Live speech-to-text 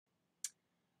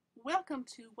Welcome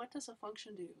to What Does a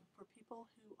Function Do for people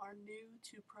who are new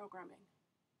to programming.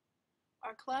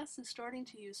 Our class is starting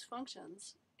to use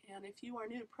functions, and if you are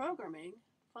new to programming,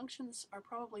 functions are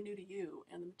probably new to you,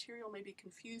 and the material may be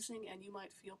confusing and you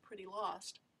might feel pretty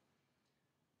lost.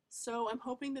 So I'm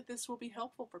hoping that this will be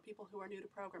helpful for people who are new to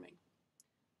programming.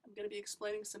 I'm going to be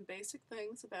explaining some basic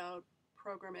things about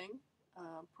programming,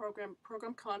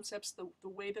 program concepts, the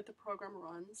way that the program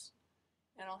runs,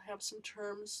 and I'll have some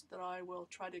terms that I will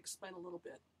try to explain a little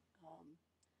bit.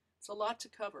 It's a lot to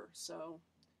cover, so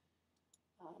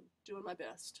doing my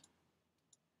best.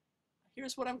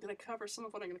 Here's what I'm going to cover. Some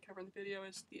of what I'm going to cover in the video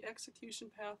is the execution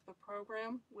path of a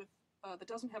program with that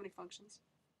doesn't have any functions,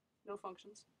 no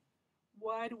functions.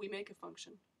 Why do we make a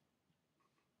function?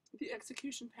 The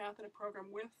execution path in a program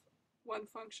with one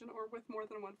function or with more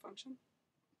than one function.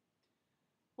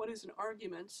 What is an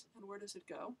argument and where does it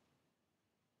go?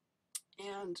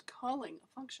 And calling a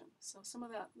function. So some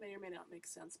of that may or may not make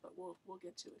sense, but we'll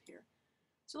get to it here.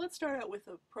 So let's start out with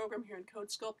a program here in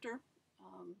Code Sculptor.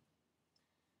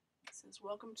 It says,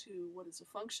 welcome to what is a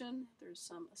function. There's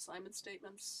some assignment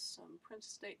statements, some print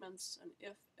statements, an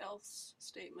if-else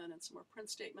statement, and some more print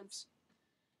statements.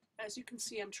 As you can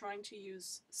see, I'm trying to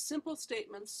use simple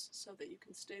statements so that you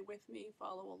can stay with me,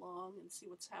 follow along, and see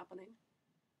what's happening.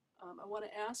 I want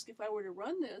to ask, if I were to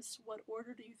run this, what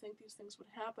order do you think these things would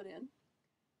happen in?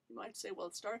 You might say, well,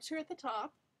 it starts here at the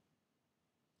top.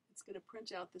 It's going to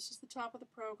print out, this is the top of the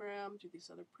program, do these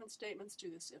other print statements, do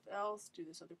this if else, do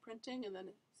this other printing, and then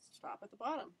stop at the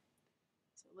bottom.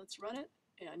 So let's run it,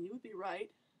 and you would be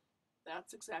right.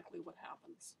 That's exactly what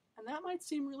happens. And that might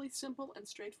seem really simple and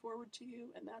straightforward to you,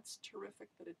 and that's terrific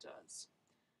that it does.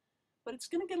 But it's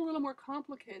going to get a little more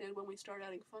complicated when we start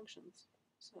adding functions.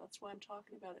 So that's why I'm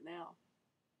talking about it now.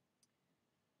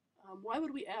 Why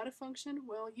would we add a function?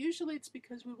 Well, usually it's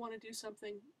because we want to do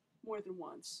something more than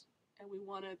once, and we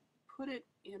want to put it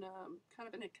in a kind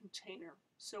of in a container,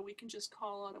 so we can just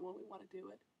call on it when we want to do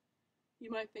it. You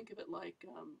might think of it like,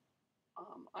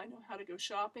 I know how to go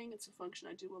shopping. It's a function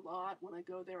I do a lot. When I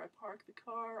go there, I park the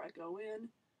car, I go in,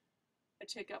 I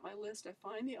take out my list, I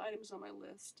find the items on my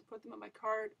list, I put them in my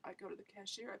cart, I go to the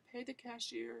cashier, I pay the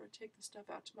cashier, I take the stuff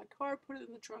out to my car, put it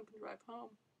in the trunk, and drive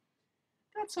home.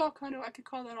 That's all kind of, I could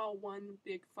call that all one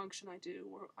big function I do,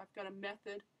 where I've got a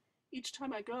method. Each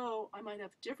time I go, I might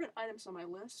have different items on my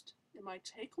list. It might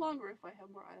take longer if I have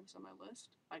more items on my list.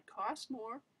 Might cost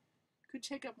more, could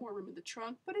take up more room in the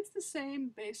trunk, but it's the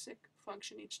same basic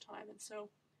function each time, and so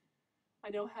I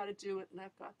know how to do it, and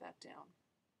I've got that down.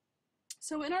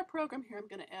 So in our program here, I'm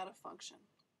going to add a function.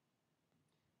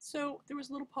 So there was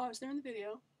a little pause there in the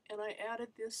video, and I added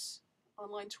this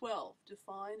on line 12,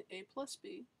 define a plus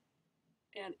b.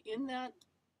 And in that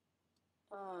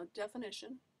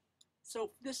definition,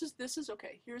 so this is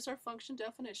okay. Here's our function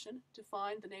definition.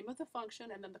 Define the name of the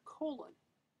function and then the colon.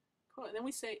 And then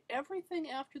we say everything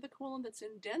after the colon that's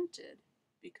indented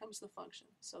becomes the function.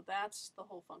 So that's the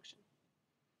whole function.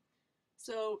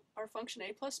 So our function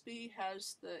a plus b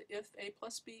has the if a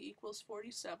plus b equals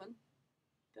 47.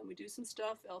 Then we do some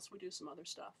stuff, else we do some other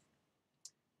stuff.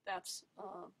 That's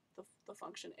the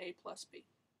function a plus b.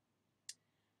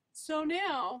 So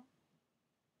now,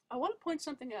 I want to point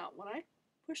something out. When I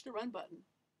push the run button,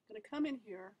 I'm going to come in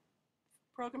here.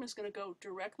 The program is going to go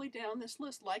directly down this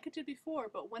list like it did before,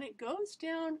 but when it goes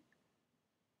down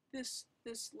this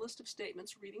list of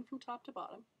statements, reading from top to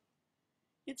bottom,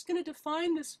 it's going to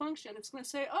define this function. It's going to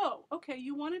say, oh, okay,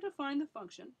 you want to define the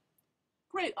function.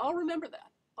 Great, I'll remember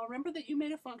that. I'll remember that you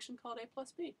made a function called a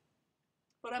plus b.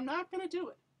 But I'm not going to do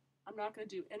it. I'm not going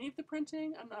to do any of the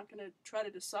printing. I'm not going to try to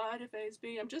decide if a is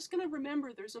b. I'm just going to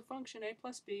remember there's a function a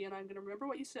plus b, and I'm going to remember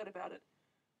what you said about it,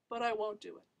 but I won't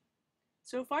do it.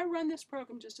 So if I run this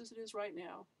program just as it is right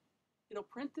now, it'll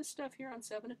print this stuff here on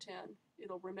 7 to 10.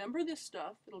 It'll remember this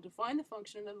stuff. It'll define the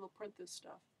function, and then it'll print this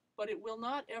stuff. But it will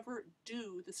not ever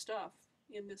do the stuff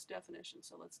in this definition.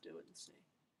 So let's do it and see.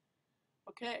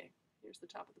 Okay, here's the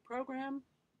top of the program.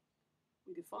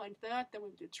 We defined that. Then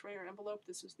we did tray or envelope.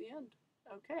 This is the end.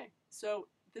 Okay, so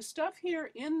the stuff here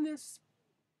in this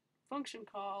function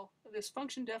call, this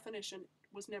function definition,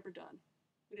 was never done.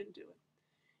 We didn't do it.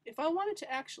 If I wanted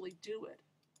to actually do it,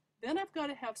 then I've got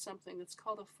to have something that's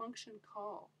called a function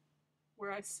call,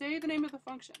 where I say the name of the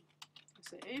function. I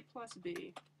say a plus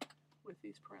b with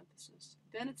these parentheses.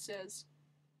 Then it says,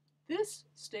 this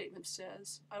statement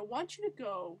says, I want you to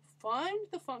go find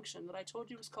the function that I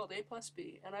told you was called a plus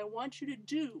b, and I want you to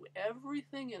do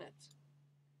everything in it.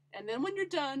 And then when you're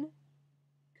done,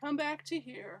 come back to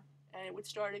here, and it would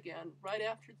start again right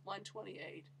after line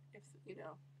 28. If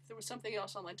there was something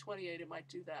else on line 28, it might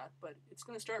do that, but it's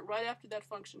going to start right after that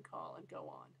function call and go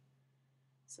on.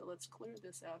 So let's clear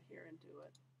this out here and do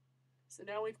it. So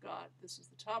now we've got, this is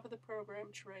the top of the program,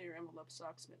 tray or envelope,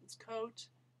 socks, mittens, coat.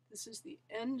 This is the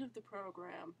end of the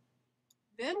program.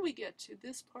 Then we get to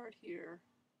this part here,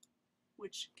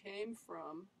 which came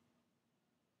from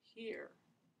here.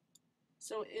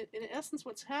 So in essence,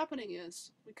 what's happening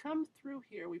is we come through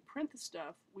here, we print the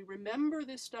stuff, we remember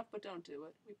this stuff but don't do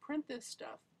it, we print this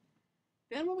stuff.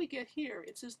 Then when we get here,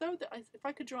 it's as though if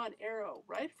I could draw an arrow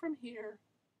right from here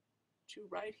to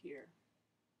right here,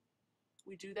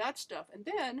 we do that stuff, and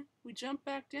then we jump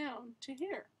back down to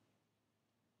here.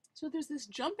 So there's this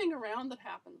jumping around that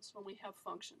happens when we have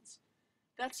functions.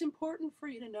 That's important for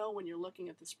you to know when you're looking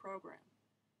at this program,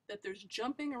 that there's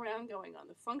jumping around going on.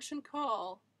 The function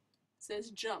call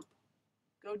says jump,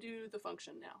 go do the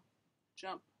function now.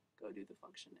 Jump, go do the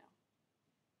function now.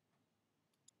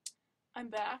 I'm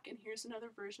back, and here's another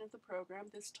version of the program.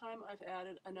 This time I've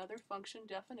added another function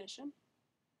definition,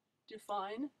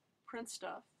 define print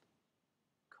stuff,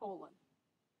 colon,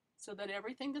 so that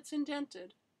everything that's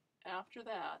indented after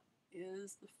that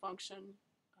is the function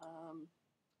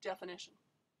definition.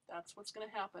 That's what's going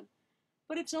to happen.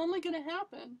 But it's only going to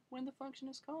happen when the function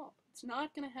is called. It's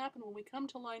not going to happen when we come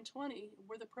to line 20,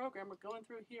 we're the program, we're going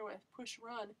through here, we have push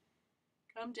run,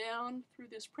 come down through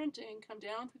this printing, come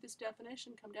down through this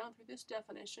definition, come down through this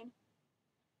definition.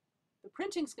 The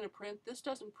printing's going to print, this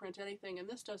doesn't print anything, and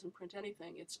this doesn't print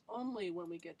anything. It's only when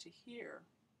we get to here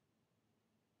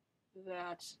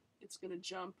that it's going to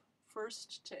jump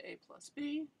first to A plus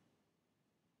B,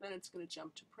 then it's going to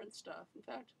jump to print stuff. In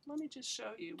fact, let me just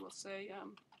show you. We'll say,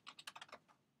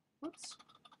 whoops,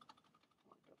 I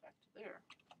want to go back to there.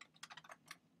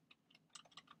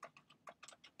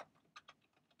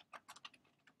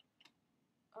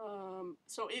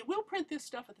 So it will print this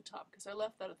stuff at the top because I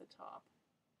left that at the top.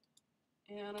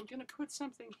 And I'm going to put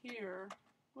something here.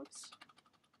 Whoops.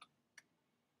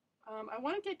 I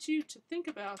want to get you to think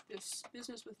about this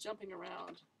business with jumping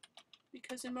around,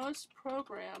 because in most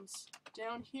programs,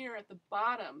 down here at the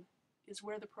bottom is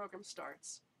where the program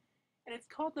starts. And it's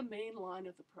called the main line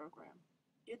of the program.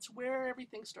 It's where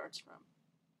everything starts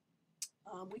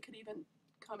from. We could even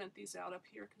comment these out up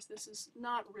here because this is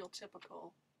not real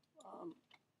typical.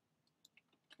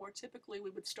 More typically,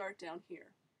 we would start down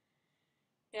here.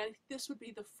 And this would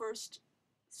be the first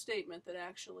statement that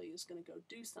actually is going to go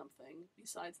do something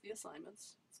besides the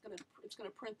assignments. It's going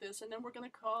to print this, and then we're going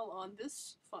to call on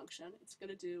this function. It's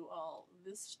going to do all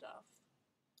this stuff.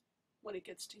 When it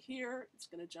gets to here, it's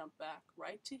going to jump back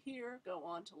right to here, go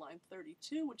on to line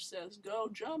 32, which says go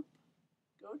jump,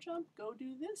 go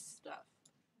do this stuff.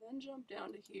 Then jump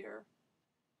down to here,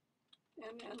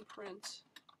 and then print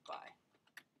by.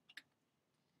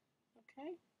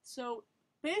 Okay, so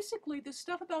basically this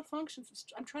stuff about functions,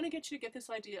 I'm trying to get you to get this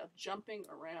idea of jumping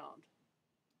around.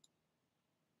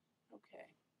 Okay,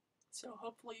 so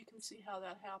hopefully you can see how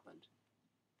that happened.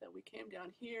 That we came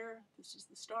down here, this is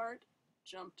the start,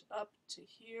 jumped up to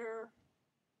here,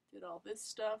 did all this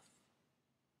stuff,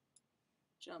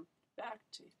 jumped back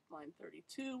to line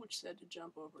 32, which said to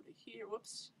jump over to here,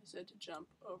 whoops, I said to jump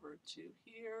over to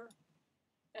here,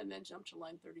 and then jump to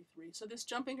line 33. So this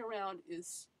jumping around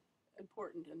is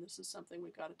important, and this is something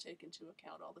we've got to take into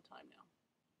account all the time now.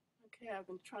 Okay, I've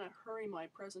been trying to hurry my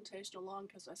presentation along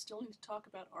because I still need to talk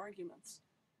about arguments.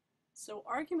 So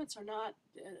arguments are not,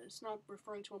 it's not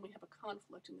referring to when we have a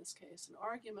conflict in this case. An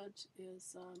argument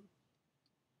is,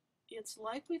 it's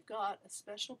like we've got a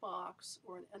special box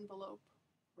or an envelope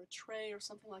or a tray or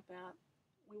something like that.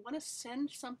 We want to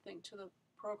send something to the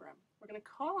program. We're going to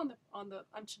call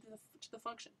to the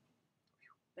function.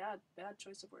 Bad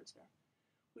choice of words there.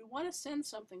 We want to send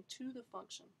something to the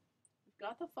function. We've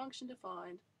got the function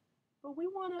defined, but we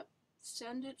want to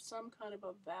send it some kind of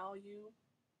a value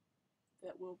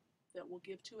that will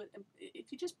give to it. And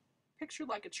if you just picture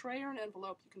like a tray or an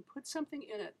envelope, you can put something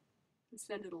in it and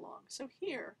send it along. So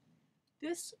here,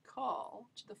 this call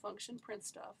to the function print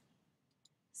stuff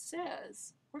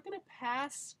says we're going to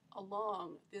pass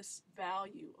along this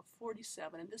value of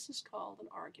 47, and this is called an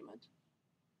argument.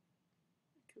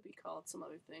 Could be called some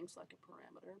other things like a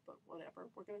parameter, but whatever.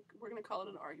 We're gonna call it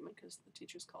an argument because the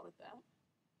teachers called it that.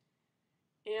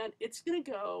 And it's gonna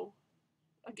go,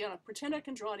 again, pretend I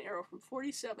can draw an arrow from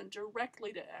 47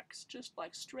 directly to x, just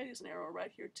like straight as an arrow right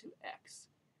here to x.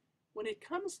 When it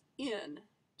comes in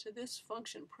to this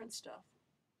function print stuff,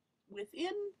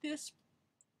 within this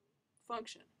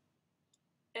function,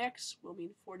 x will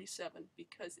mean 47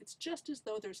 because it's just as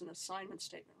though there's an assignment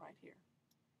statement right here.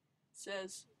 It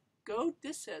says,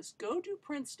 this says, go do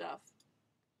print stuff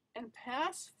and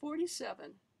pass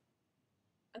 47,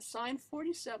 assign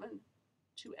 47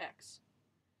 to x.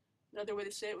 In Another way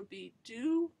to say it would be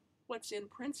do what's in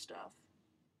print stuff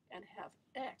and have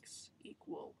x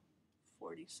equal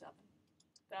 47.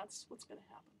 That's what's going to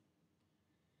happen.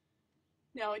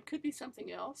 Now, it could be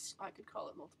something else. I could call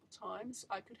it multiple times.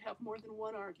 I could have more than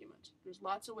one argument. There's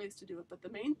lots of ways to do it, but the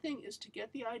main thing is to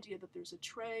get the idea that there's a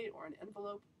tray or an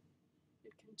envelope.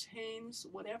 It contains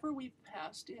whatever we've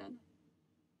passed in,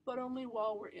 but only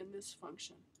while we're in this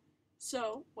function.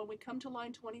 So when we come to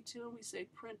line 22 and we say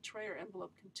print tray or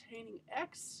envelope containing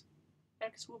x,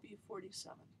 x will be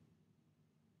 47.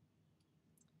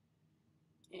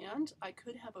 And I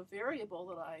could have a variable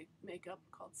that I make up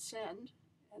called send,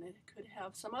 and it could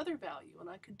have some other value, and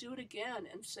I could do it again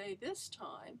and say this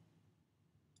time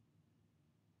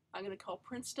I'm going to call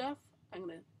print stuff. I'm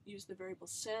going to use the variable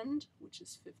send, which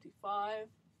is 55.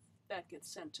 That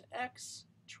gets sent to x.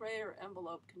 Tray or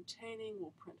envelope containing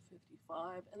will print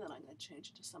 55, and then I'm going to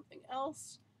change it to something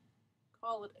else,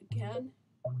 call it again,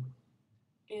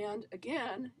 and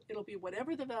again it'll be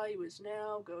whatever the value is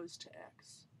now goes to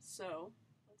x. So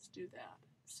let's do that.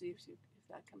 See if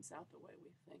that comes out the way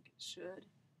we think it should.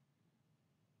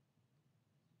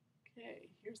 Okay,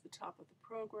 here's the top of the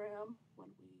program.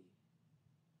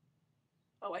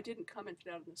 Oh, I didn't comment it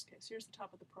out in this case. Here's the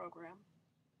top of the program.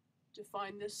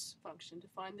 Define this function,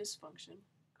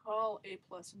 call a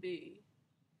plus b,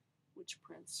 which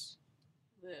prints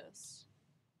this.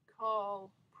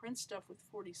 Call print stuff with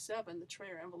 47, the tray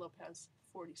or envelope has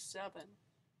 47.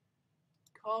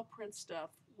 Call print stuff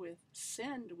with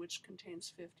send, which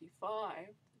contains 55,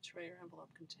 the tray or envelope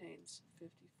contains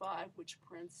 55, which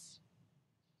prints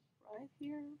right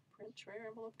here, print tray or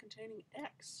envelope containing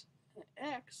x. And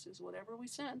x is whatever we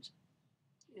sent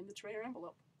in the tray or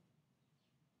envelope.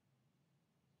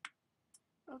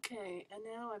 Okay, and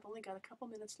now I've only got a couple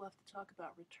minutes left to talk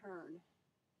about return.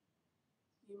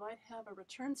 You might have a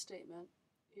return statement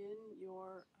in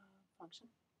your function,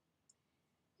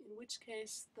 in which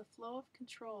case the flow of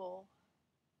control,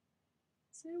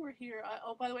 say we're here,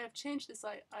 oh, by the way, I've changed this.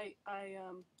 I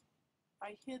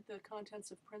hid the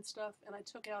contents of print stuff, and I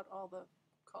took out all the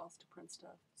calls to print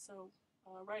stuff. So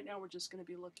right now we're just going to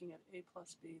be looking at a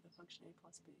plus b, the function a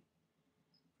plus b,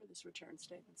 for this return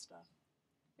statement stuff.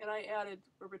 And I added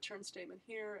a return statement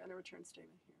here and a return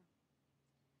statement here.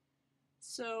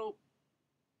 So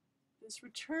this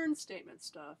return statement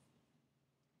stuff,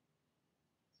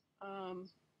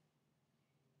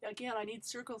 again, I need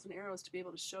circles and arrows to be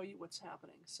able to show you what's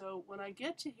happening. So when I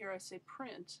get to here, I say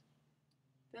print,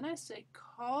 then I say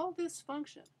call this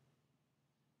function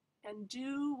and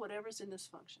do whatever's in this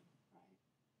function,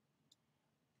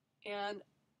 right? And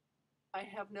I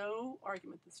have no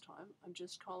argument this time. I'm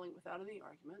just calling without any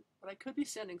argument, but I could be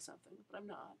sending something, but I'm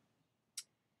not.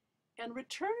 And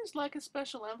return is like a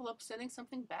special envelope sending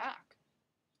something back.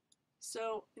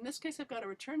 So in this case, I've got a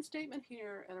return statement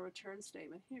here and a return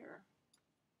statement here.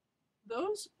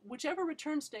 Those, whichever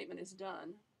return statement is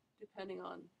done, depending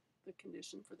on the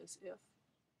condition for this if,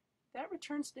 that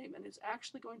return statement is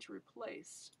actually going to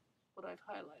replace what I've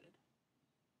highlighted.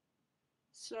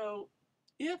 So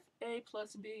if a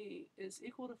plus b is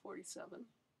equal to 47,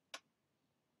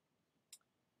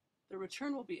 the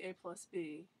return will be a plus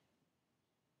b,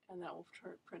 and that will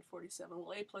print 47.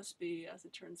 Well, a plus b, as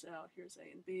it turns out, here's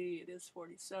a and b, it is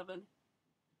 47.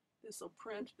 This will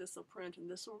print,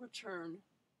 and this will return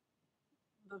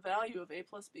the value of a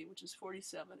plus b, which is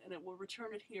 47, and it will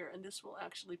return it here, and this will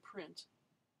actually print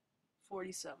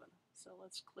 47. So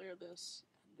let's clear this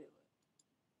and do it.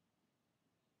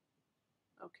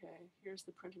 Okay, here's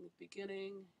the printing at the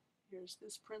beginning. Here's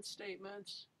this print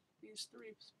statement. These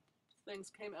three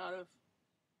things came out of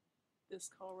this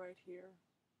call right here.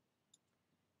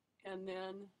 And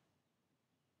then,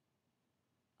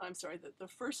 I'm sorry, the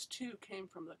first two came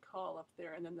from the call up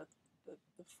there, and then the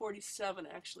 47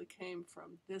 actually came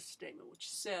from this statement, which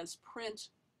says print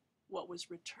what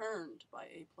was returned by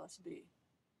a plus b.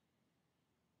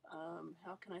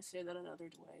 How can I say that another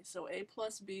way? So a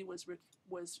plus b was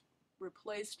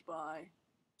replaced by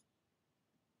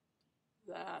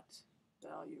that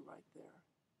value right there.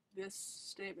 This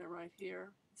statement right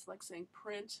here, it's like saying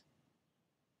print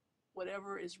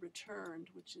whatever is returned,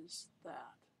 which is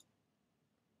that.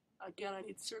 Again, I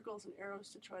need circles and arrows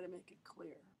to try to make it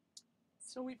clear.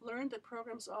 So we've learned that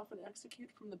programs often execute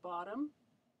from the bottom,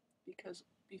 because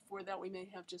before that we may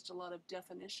have just a lot of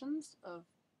definitions of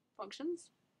functions.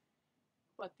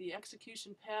 But the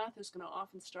execution path is going to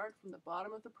often start from the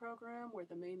bottom of the program where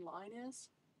the main line is.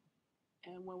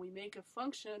 And when we make a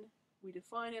function, we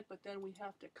define it, but then we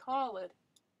have to call it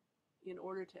in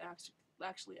order to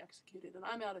actually execute it. And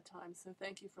I'm out of time, so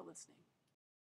thank you for listening.